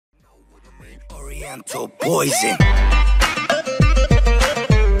Oriental poison.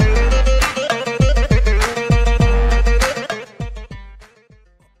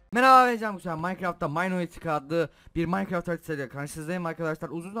 Merhaba ben Can, Minecraft'ta Mineotica adlı bir Minecraft haritasıyla karşınızdayım arkadaşlar.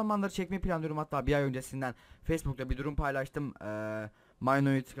 Uzun zamandır çekmeyi planlıyorum, hatta bir ay öncesinden Facebook'ta bir durum paylaştım.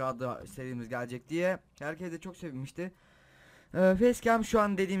 Mineotica adlı serimiz gelecek diye. Herkes de çok sevinmişti. Facecam şu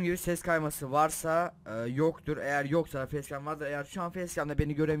an dediğim gibi ses kayması varsa yoktur. Eğer yoksa Facecam vardır. Eğer şu an Facecam'da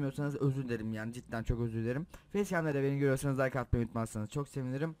beni göremiyorsanız özür dilerim, yani cidden çok özür dilerim. Facecam'da da beni görüyorsanız like atmayı unutmazsanız çok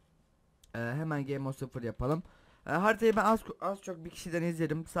sevinirim. Hemen Game of 0 yapalım. Haritayı ben az çok bir kişiden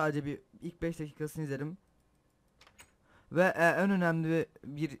izlerim. Sadece ilk 5 dakikasını izlerim. Ve en önemli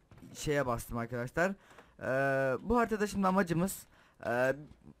bir şeye bastım arkadaşlar. Bu haritada şimdi amacımız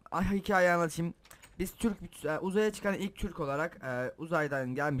hikaye anlatayım. Biz uzaya çıkan ilk Türk olarak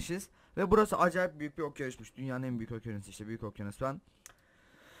uzaydan gelmişiz. Ve burası acayip büyük bir okyanusmuş. Dünyanın en büyük okyanusu, işte büyük okyanus falan.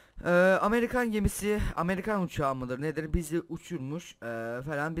 Amerikan gemisi, Amerikan uçağı mıdır nedir, bizi uçurmuş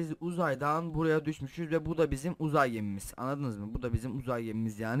falan, biz uzaydan buraya düşmüşüz ve bu da bizim uzay gemimiz, anladınız mı? Bu da bizim uzay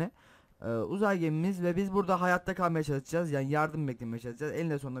gemimiz yani. Uzay gemimiz ve biz burada hayatta kalmaya çalışacağız, yani yardım beklemeye çalışacağız,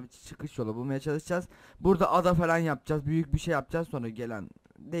 eninde sonunda bir çıkış yolu bulmaya çalışacağız. Burada ada falan yapacağız, büyük bir şey yapacağız, sonra gelen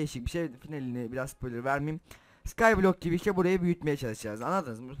değişik bir şey, finalini biraz spoiler vermeyeyim. Skyblock gibi işte burayı büyütmeye çalışacağız,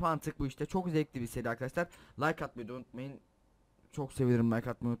 anladınız mı? Mantık bu işte, çok zevkli bir seri arkadaşlar, like atmayı da unutmayın. Çok sevinirim like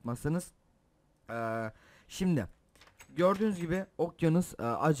atmayı unutmazsanız. Şimdi gördüğünüz gibi okyanus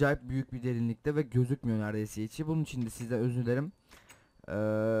acayip büyük bir derinlikte ve gözükmüyor neredeyse içi. Bunun için de sizden özür dilerim.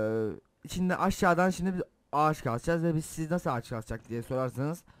 İçinde aşağıdan şimdi biz ağaç kazacağız ve siz nasıl ağaç kazacak diye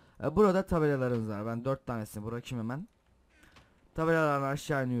sorarsanız burada tabelalarımız var. Ben 4 tanesini bırakayım hemen. Tabelalardan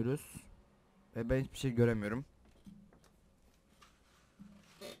aşağı iniyoruz ve ben hiçbir şey göremiyorum.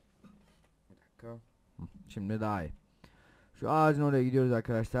 Bir dakika. Şimdi daha iyi. Şu ağacın oraya gidiyoruz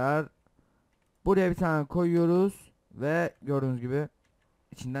arkadaşlar. Buraya bir tane koyuyoruz ve gördüğünüz gibi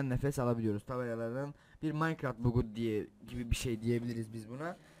içinden nefes alabiliyoruz. Tabelalardan bir Minecraft bugu gibi bir şey diyebiliriz biz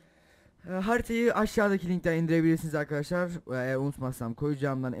buna. Haritayı aşağıdaki linkten indirebilirsiniz arkadaşlar. Eğer unutmazsam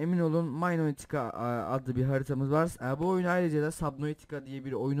koyacağımdan emin olun. Mineotica adlı bir haritamız var. Bu oyun ayrıca da Subnautica diye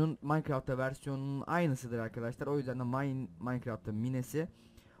bir oyunun Minecraft'ta versiyonunun aynısıdır arkadaşlar. O yüzden de Minecraft'ta minesi,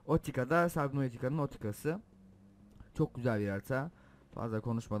 Otica'da Subnautica'nın Otica'sı. Çok güzel bir harita. Fazla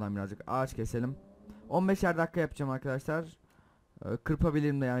konuşmadan birazcık ağaç keselim. 15'er dakika yapacağım arkadaşlar.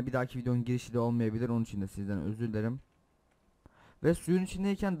 Kırpabilirim de, yani bir dahaki videonun girişi de olmayabilir. Onun için de sizden özür dilerim. Ve suyun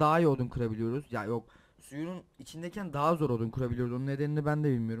içindeyken daha iyi odun kırabiliyoruz. Ya yok, suyun içindeyken daha zor odun kırabiliyoruz. Onun nedenini ben de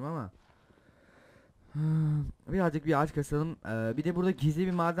bilmiyorum ama. Birazcık bir ağaç keselim. Bir de burada gizli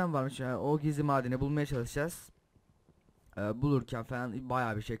bir maden varmış. Yani o gizli madeni bulmaya çalışacağız. Bulurken falan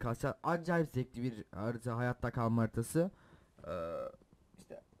bayağı bir şey kalacak. Acayip zevkli bir harita, hayatta kalma haritası.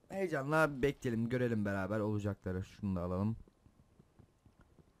 İşte heyecanla bekleyelim, görelim beraber olacakları. Şunu da alalım.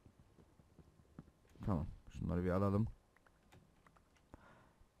 Tamam, şunları bir alalım.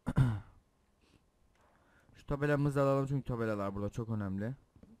 Şu tabelamızı alalım çünkü tabelalar burada çok önemli.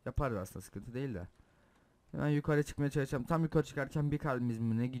 Yaparız aslında, sıkıntı değil de. Hemen yukarı çıkmaya çalışacağım. Tam yukarı çıkarken bir kalbimiz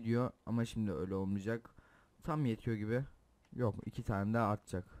mi ne gidiyor, ama şimdi öyle olmayacak. Tam yetiyor gibi. Yok, 2 tane daha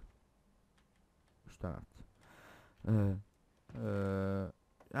artacak. 3 tane arttı.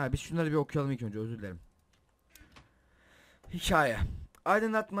 Biz şunları bir okuyalım ilk önce, özür dilerim. Hikaye.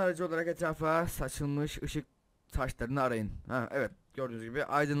 Aydınlatma aracı olarak etrafa saçılmış ışık taşlarını arayın. Evet, gördüğünüz gibi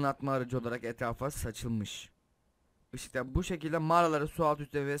aydınlatma aracı olarak etrafa saçılmış ışıklar. Bu şekilde mağaraları, su altı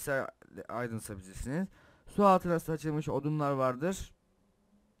üstü vesaire aydınlatabilirsiniz. Su altına saçılmış odunlar vardır.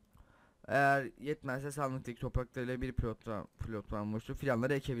 Eğer yetmezse sandıktaki topraklarıyla bir pilotran boşluğu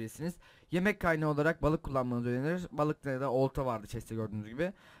filanları ekebilirsiniz. Yemek kaynağı olarak balık kullanmanız öğrenir. Balıkta da olta vardı chest'te gördüğünüz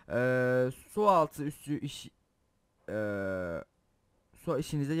gibi. Su altı üstü su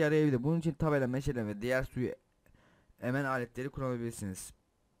işinize yarayabilir. Bunun için tabela, meşale ve diğer suyu emen aletleri kullanabilirsiniz.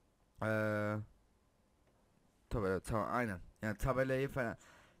 Tabela, tamam, aynen. Yani tabelayı falan.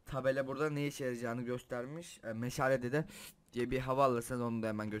 Tabela burada ne işe yarayacağını göstermiş. Meşalede de diye bir hava alırsanız onu da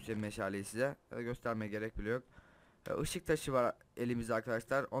hemen göstereyim meşaleyi size. Göstermeye gerek bile yok. Işık taşı var elimizde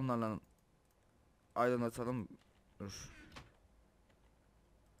arkadaşlar. Onlarla aydınlatalım. Dur.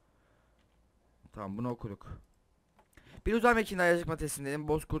 Tamam, bunu okuduk. Bir uzay mekiğinde ayacıkma testindeyim.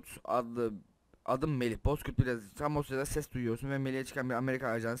 Bozkurt adlı adım Melih. Bozkurt biraz tam o sırada ses duyuyorsun ve Melih'e çıkan bir Amerika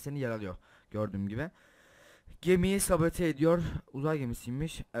ajansı seni yaralıyor. Gördüğüm gibi. Gemiyi sabote ediyor. Uzay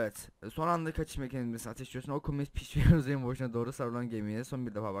gemisiymiş. Evet. Son anda kaçış mekanizmasını ateşliyorsun. O komünist piç bir uzayın boşuna doğru savrulan gemiye son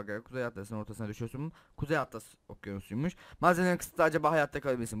bir defa bakarak Kuzey Atlas'ın ortasına düşüyorsun. Kuzey Atlas okyanusuymuş. Malzemelerin kısıtlı, acaba hayatta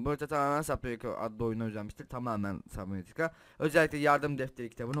kalabilirsin. Bu arada tamamen Subnautica adlı oyuna özenmiştir. Tamamen Subnautica. Özellikle yardım defteri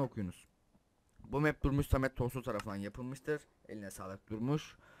kitabını okuyunuz. Bu map Durmuş Samet Toslu tarafından yapılmıştır. Eline sağlık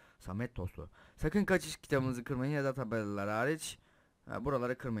Durmuş Samet Toslu. Sakın kaçış kitabınızı kırmayın ya da tabelalar hariç.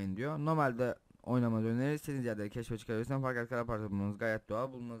 Buraları kırmayın diyor. Normalde oynamaz öneririz. İstediğiniz yerleri keşfe çıkarabilirsiniz. Fakat kara parça bulmanız gayet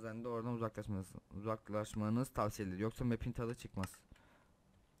doğal. Bulunmaz halinde oradan uzaklaşmanız tavsiye edilir. Yoksa map'in tadı çıkmaz.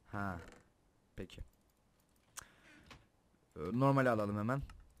 Ha. Peki. Normali alalım hemen.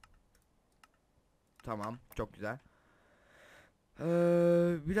 Tamam. Çok güzel.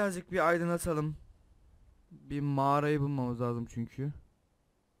 Birazcık bir aydınlatalım. Bir mağarayı bulmamız lazım çünkü.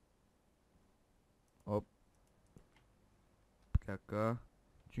 Hop. Bir dakika.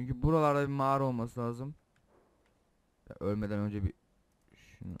 Çünkü buralarda bir mağara olması lazım. Ya, ölmeden önce bir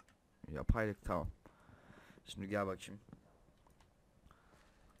şunu yapaydık, tamam. Şimdi gel bakayım.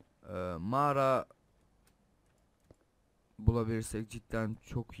 Mağara bulabilirsek cidden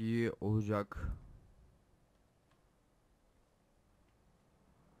çok iyi olacak.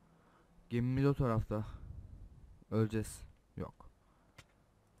 Gemimiz o tarafta. Öleceğiz. Yok.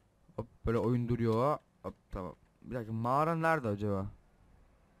 Hop, böyle oyun duruyor. Hop, tamam. Bir dakika, mağara nerede acaba?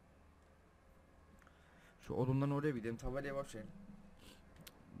 Şu odundan oraya bir gidelim. Tabelayı boş verin.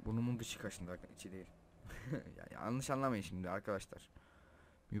 Burnumun dışı kaşındı, içi değil. Ya, yanlış anlamayın şimdi arkadaşlar.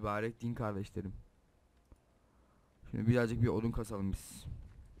 Mübarek din kardeşlerim. Şimdi birazcık bir odun kasalım biz.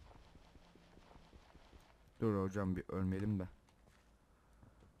 Dur hocam, bir ölmeyelim de.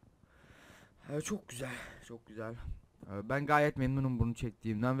 Çok güzel, çok güzel. Ben gayet memnunum bunu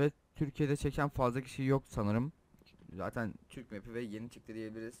çektiğimden ve Türkiye'de çeken fazla kişi yok sanırım. Zaten Türk map'i ve yeni çıktı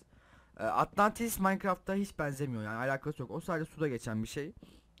diyebiliriz. Atlantis Minecraft'ta hiç benzemiyor, yani alakası yok. O sadece suda geçen bir şey.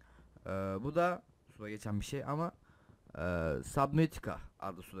 Bu da suda geçen bir şey ama Subnautica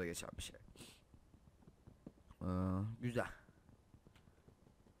adlı suda geçen bir şey. Güzel.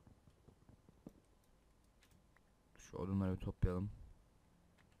 Şu odunları bir toplayalım.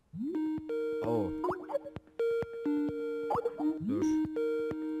 Oo. Dur.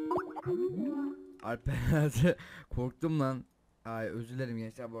 Alper korktum lan. Ay, özür dilerim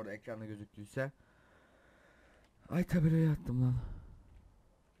gençler, bu arada ekranda gözüktüyse. Ay, tabelaya attım lan.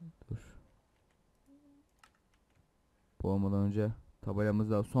 Dur. Bu olmadan önce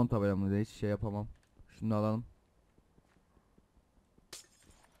tabelamızda, son tabelamızda hiç şey yapamam. Şunu alalım.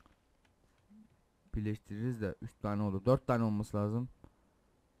 Birleştiririz de 3 tane oldu. 4 tane olması lazım.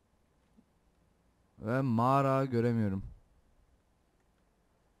 Ve mağara göremiyorum.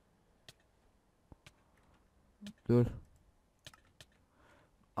 Dur.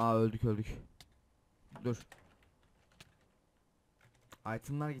 Aa, öldük. Dur.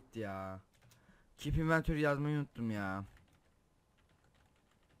 Itemlar gitti ya. Keep inventory yazmayı unuttum ya.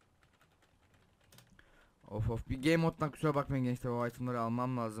 Of, bir game moddan kusura bakmayın gençler, o itemları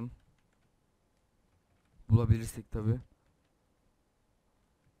almam lazım. Bulabilirsek tabi.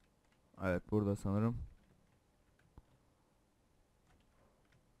 Evet, burada sanırım.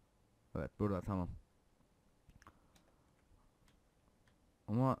 Evet, burada, tamam.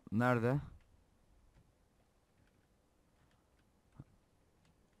 Ama nerede?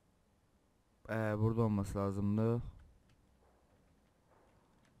 Burada olması lazımdı.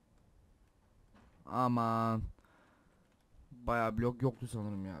 Aman. Bayağı blok yoktu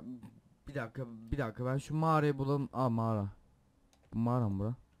sanırım ya. Bir dakika, ben şu mağarayı bulalım. Aa, mağara. Bu mağara mı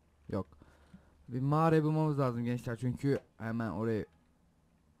bura? Yok. Bir mağarayı bulmamız lazım gençler, çünkü hemen orayı.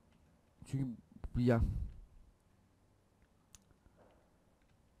 Çünkü ya.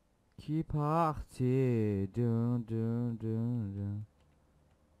 Keep party. Dun dun dun dun.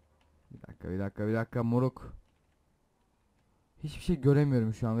 Bir dakika moruk. Hiçbir şey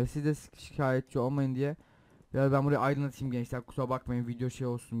göremiyorum şu an ve siz de şikayetçi olmayın diye. Ya ben burayı aydınlatayım gençler, kusura bakmayın, video şey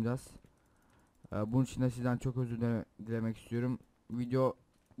olsun biraz. Bunun için de sizden çok özür dilemek istiyorum. Video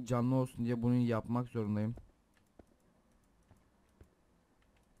canlı olsun diye bunu yapmak zorundayım.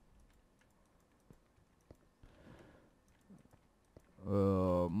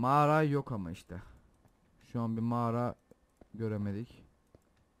 Mağara yok ama işte. Şu an bir mağara göremedik.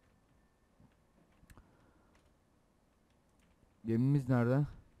 Gemimiz nerede?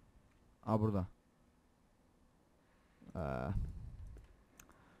 Aa, burada.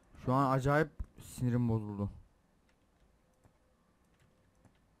 Şu an acayip sinirim bozuldu.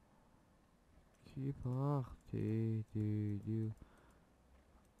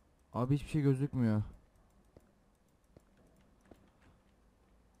 Abi, hiçbir şey gözükmüyor.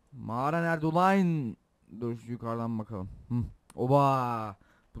 Mağara nerede ulan? Dur, şu yukarıdan bakalım. Oba!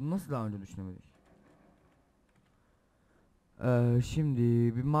 Bunu nasıl daha önce düşünemedik?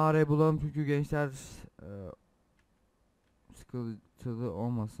 Şimdi bir mağarayı bulalım çünkü gençler sıkıntılı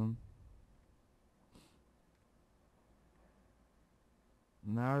olmasın.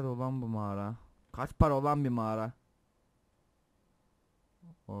 Nerede olan bu mağara? Kaç para olan bir mağara?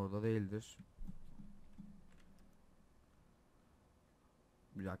 Orada değildir.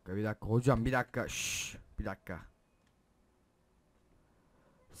 Bir dakika hocam, bir dakika. Şşş, bir dakika.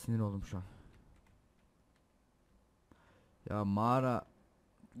 Sinir oldum şu an. Ya mağara,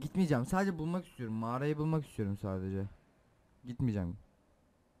 gitmeyeceğim. Sadece bulmak istiyorum. Mağarayı bulmak istiyorum sadece. Gitmeyeceğim.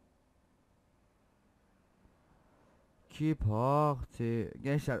 Keep party.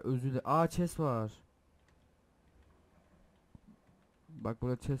 Gençler özür dilerim. Aa, chest var. Bak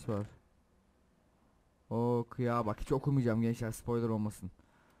burada chest var. O kıya bak, hiç okumayacağım gençler, spoiler olmasın.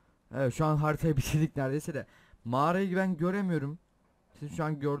 Evet, şu an haritayı bitirdik neredeyse de. Mağarayı ben göremiyorum. Siz şu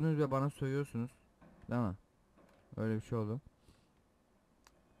an gördünüz ve bana söylüyorsunuz. Değil mi? Öyle bir şey oldu.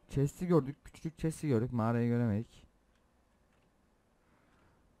 Chest'i gördük. Küçücük chest'i gördük. Mağarayı göremedik.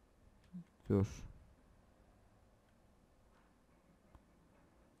 Dur.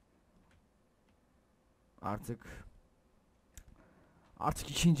 Artık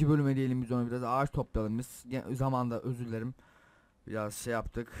ikinci bölüme diyelim biz, onu biraz ağaç toplayalım biz. Zamanda özür dilerim. Biraz şey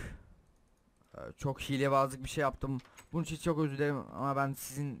yaptık. Çok hilebazlık bir şey yaptım. Bunun için çok özür dilerim ama ben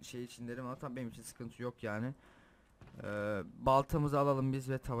sizin şey için derim, ama tabii benim için sıkıntı yok yani. Baltamızı alalım biz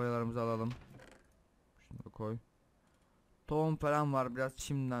ve tavalarımızı alalım. Şunu koy. Tohum falan var, biraz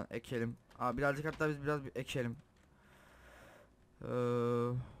çimden ekelim. Birazcık, hatta biz biraz bir ekelim.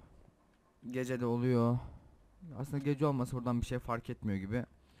 Gece de oluyor. Aslında gece olmasa buradan bir şey fark etmiyor gibi.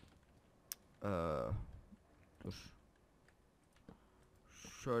 Dur.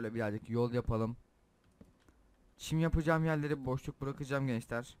 Şöyle birazcık yol yapalım. Çim yapacağım yerleri boşluk bırakacağım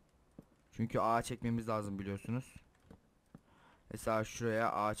gençler. Çünkü ağaç çekmemiz lazım biliyorsunuz. Mesela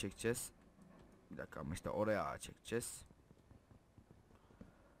şuraya ağaç çekeceğiz. Bir dakika, ama işte oraya ağaç çekeceğiz.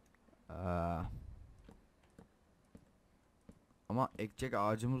 Ama ekecek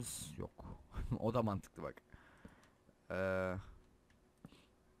ağacımız yok. O da mantıklı bak.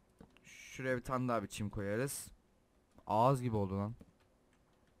 Şuraya bir tane daha bir çim koyarız. Ağız gibi oldu lan.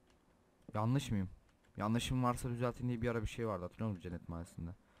 Yanlış mıyım? Yanlışım varsa düzeltin diye bir ara bir şey vardı, hatırlıyor musun Cennet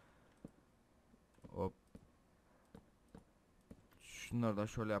Mahallesi'nde? Hop. Şunları da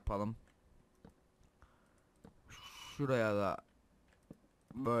şöyle yapalım. Şuraya da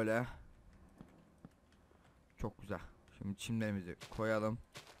böyle. Çok güzel. Şimdi çimlerimizi koyalım.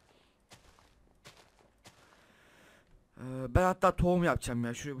 Ben hatta tohum yapacağım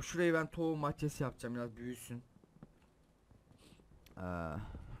ya. Şurayı ben tohum bahçesi yapacağım, biraz büyüsün.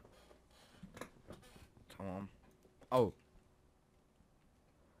 Tamam. Au.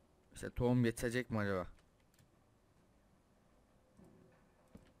 İşte tohum yetecek mi acaba?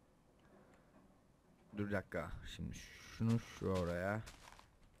 Dur bir dakika. Şimdi şunu şu oraya.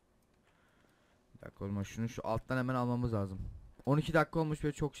 Bir dakika olma, şunu şu alttan hemen almamız lazım. 12 dakika olmuş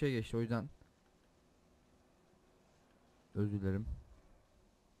ve çok şey geçti, o yüzden özür dilerim.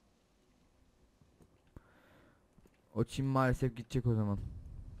 O çim maalesef gidecek o zaman.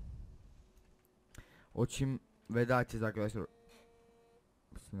 O çim veda edeceğiz arkadaşlar.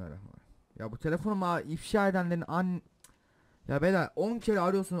 Bismillahirrahmanirrahim. Ya bu telefonuma ifşa edenlerin ya beyler, 10 kere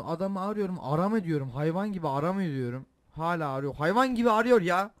arıyorsunuz adamı, arıyorum arama diyorum, hayvan gibi arama diyorum. Hala arıyor, hayvan gibi arıyor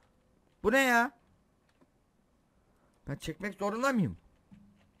ya. Bu ne ya? Ben çekmek zorunda mıyım?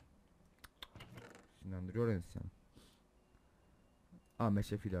 Sinirlendiriyor insan.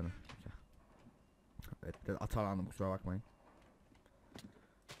 Meşe filanı. Evet, biraz atalandım, kusura bakmayın.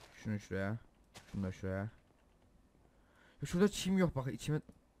 Şunu şuraya. Şunu da şuraya. Ya şurada çim yok, bak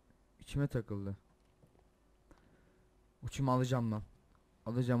içime takıldı. O çimi alacağım lan.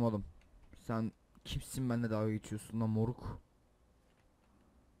 Alacağım oğlum. Sen kimsin, benimle dalga geçiyorsun lan moruk?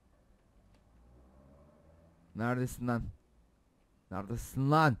 Neredesin lan?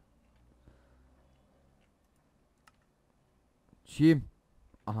 Neredesin lan? Çim.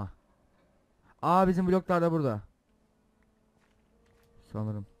 Aha. Bizim bloklar da burada.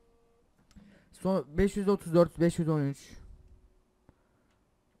 Sanırım. Son 534, 513.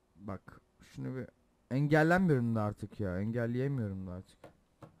 Bak şunu bir engellenmiyorum da artık ya. Engelleyemiyorum da artık.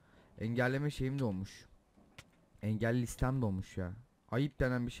 Engelleme şeyim de olmuş. Engelli listem de olmuş ya. Ayıp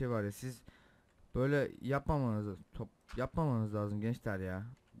denen bir şey var ya, siz böyle yapmamanız lazım gençler ya.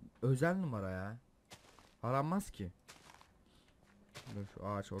 Özel numara ya. Aranmaz ki. Dur, şu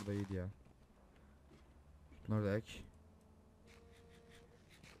ağaç orada iyiydi ya. Şunları da ek.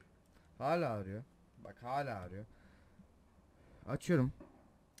 Hala arıyor. Bak hala arıyor. Açıyorum.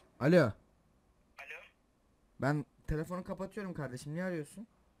 Alo. Alo. Ben telefonu kapatıyorum kardeşim. Niye arıyorsun?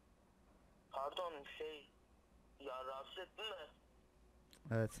 Pardon ya rahatsız ettin mi?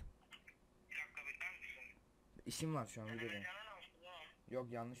 Evet. Bir dakika bekler misin? İşim var şu an videoda. Emrecan'ın almışsın ya.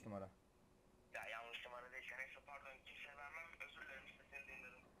 Yok, yanlış numara. Ya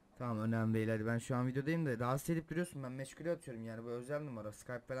Tamam, önemli değil, hadi ben şu an videodayım da rahatsız edip duruyorsun, ben meşgule atıyorum yani, bu özel numara,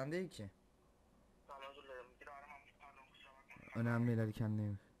 Skype falan değil ki. Tamam, özür dilerim. Bir de aramamış, pardon, kusura bakma. Önemli değil, hadi kendine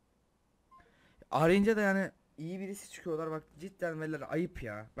iyi bak. Arayınca da yani iyi birisi çıkıyorlar bak, cidden veler ayıp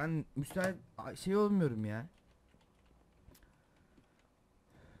ya, ben müsait şey olmuyorum ya.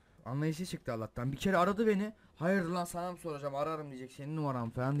 Anlayışı çıktı Allah'tan. Bir kere aradı beni. Hayır lan, sana mı soracağım, ararım diyecek, senin numaran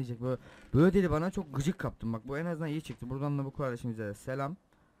falan diyecek, böyle dedi bana, çok gıcık kaptım bak, bu en azından iyi çıktı. Buradan da bu kardeşimize de selam.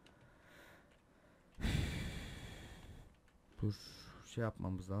 Dur, şey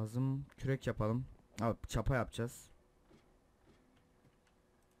yapmamız lazım, kürek yapalım. Abi çapa yapacağız.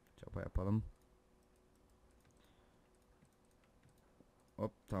 Çapa yapalım.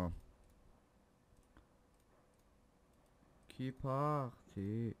 Hop, tamam.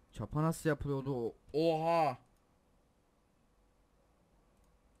 Parti. Çapa nasıl yapılıyordu? Oha.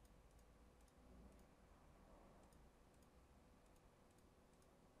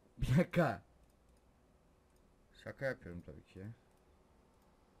 Bir dakika. Şaka yapıyorum tabii ki.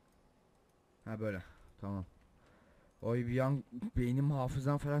 Ha, böyle. Tamam. Oy, bir an beynim,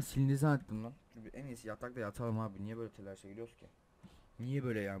 hafızam falan silindi zannettim lan. En iyisi yatakta yatalım abi. Niye böyle telaşa giriyoruz ki? Niye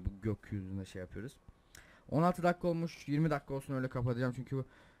böyle yani, bu gökyüzünde şey yapıyoruz? 16 dakika olmuş. 20 dakika olsun, öyle kapatacağım çünkü bu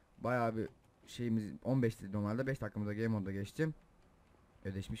bayağı bir şeyimiz 15'ti normalde, 5 dakikamızda game mode'da geçtim.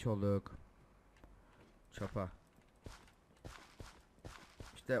 Ödeşmiş olduk. Çapa.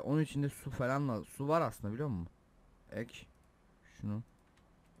 İşte onun içinde su falan var. Su var aslında, biliyor musun? Ek şunu.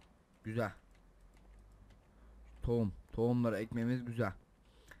 Güzel. Tohumları ekmemiz güzel.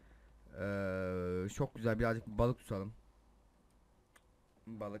 Çok güzel, birazcık balık tutalım.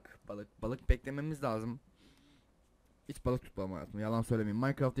 Balık beklememiz lazım. Hiç balık tutmadım hayatım, yalan söylemeyeyim.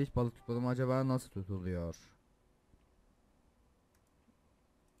 Minecraft'ta hiç balık tutmadım, acaba nasıl tutuluyor?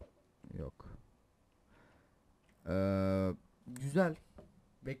 Yok. Güzel.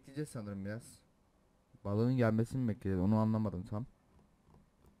 Bekleyeceğiz sanırım biraz. Balığın gelmesini mi bekleyeceğiz, onu anlamadım tam.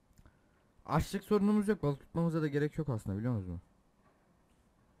 Açlık sorunumuz yok, balık tutmamıza da gerek yok aslında, biliyor musunuz?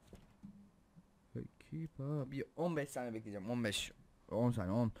 Peki, bir 15 saniye bekleyeceğim, 15 10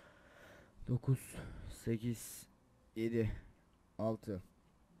 saniye, 10 9 8 7 6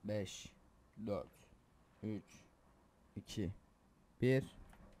 5 4 3 2 1.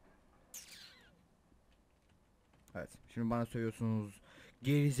 Evet, şimdi bana söylüyorsunuz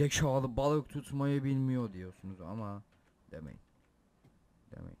geri zekalı, balık tutmayı bilmiyor diyorsunuz ama demeyin.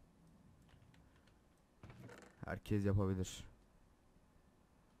 Herkes yapabilir.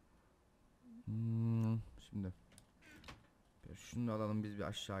 Şimdi şunu da alalım, biz bir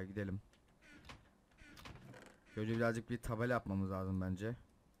aşağı gidelim. Önce birazcık bir tabela yapmamız lazım bence.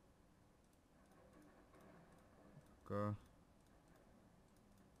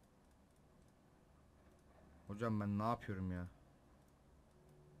 Hocam ben ne yapıyorum ya?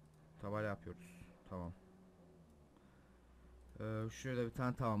 Tabela yapıyoruz. Tamam. Şurada bir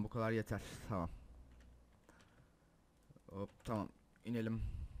tane, tamam, bu kadar yeter. Tamam. Hop, tamam. İnelim.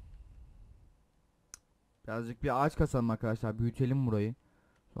 Birazcık bir ağaç kasalım arkadaşlar. Büyütelim burayı.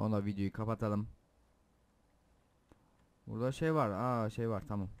 Sonra videoyu kapatalım. Burada şey var. Şey var,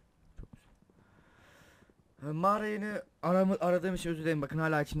 tamam. Çok güzel. Mağarayı aradığım için özür dilerim. Bakın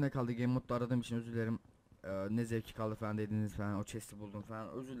hala içimde kaldı. Game modda aradığım için özür dilerim. Ne zevki kaldı falan dediniz falan. O chest'i buldum falan.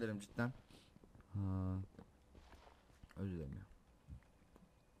 Özür dilerim cidden. Özür dilerim ya.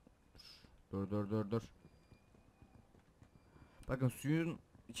 Dur. Bakın suyun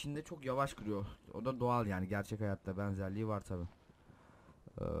içinde çok yavaş kırıyor. O da doğal yani, gerçek hayatta benzerliği var tabi.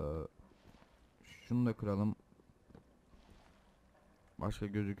 Şunu da kıralım. Başka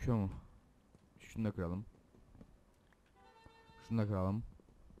gözüküyor mu? Şunu da kıralım. Şunu da kıralım.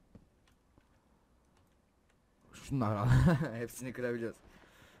 Şunu da kıralım. Hepsini kırabiliyoruz.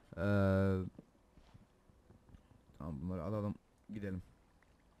 Tamam, bunları alalım gidelim.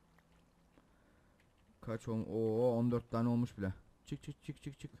 Kaç olmuş? Oo, 14 tane olmuş bile. Çık. Çok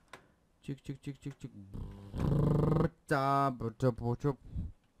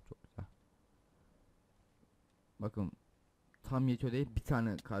güzel. Bakın tam yetiyor değil, bir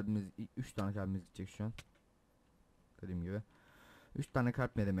tane kalbimiz, 3 tane kalbimiz gidecek şu an. Dediğim gibi. 3 tane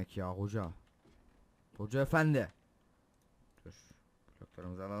kalp ne demek ya hoca? Hoca efendi. Dur.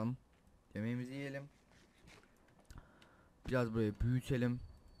 Bloklarımızı alalım. Yemeğimizi yiyelim. Biraz burayı büyütelim.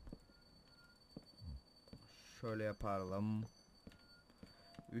 Şöyle yapalım.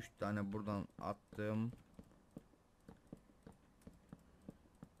 3 tane buradan attım.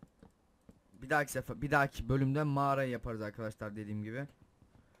 Bir dahaki bölümde mağara yaparız arkadaşlar, dediğim gibi.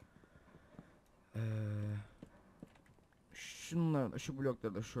 Şunları da, şu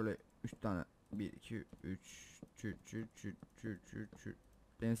blokları da şöyle 3 tane, 1 2 3 çü.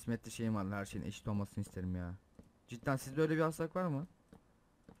 Benim simetri şeyim var, her şeyin eşit olmasını isterim ya. Cidden sizde öyle bir hastalık var mı?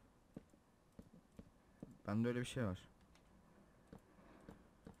 Bende öyle bir şey var.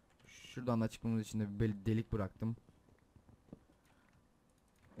 Şuradan da çıkmamız için de bir delik bıraktım.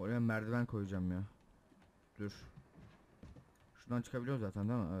 Oraya merdiven koyacağım ya. Dur. Şuradan çıkabiliyor zaten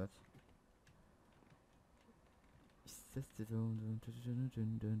değil mi? Evet.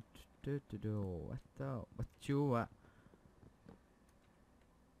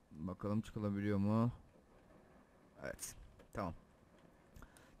 Bakalım çıkılabiliyor mu? Evet. Tamam.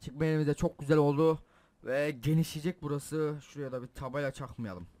 Çıkma yerimiz çok güzel oldu. Ve genişleyecek burası. Şuraya da bir tabela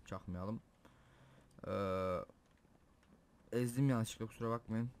çakmayalım. Ezdim yanlışlıkla, kusura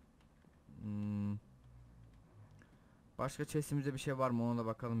bakmayın. Başka chestimizde bir şey var mı, ona da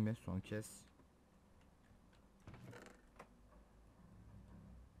bakalım bir son kez.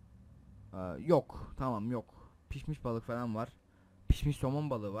 Yok. Tamam, yok. Pişmiş balık falan var. Pişmiş somon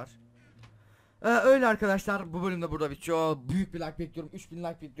balığı var. Öyle arkadaşlar, bu bölümde burada bitiyor. Büyük bir like bekliyorum. 3000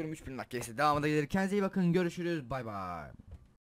 like bekliyorum. 3000 like gelirse devamında gelir. Kendinize iyi bakın. Görüşürüz. Bay bay.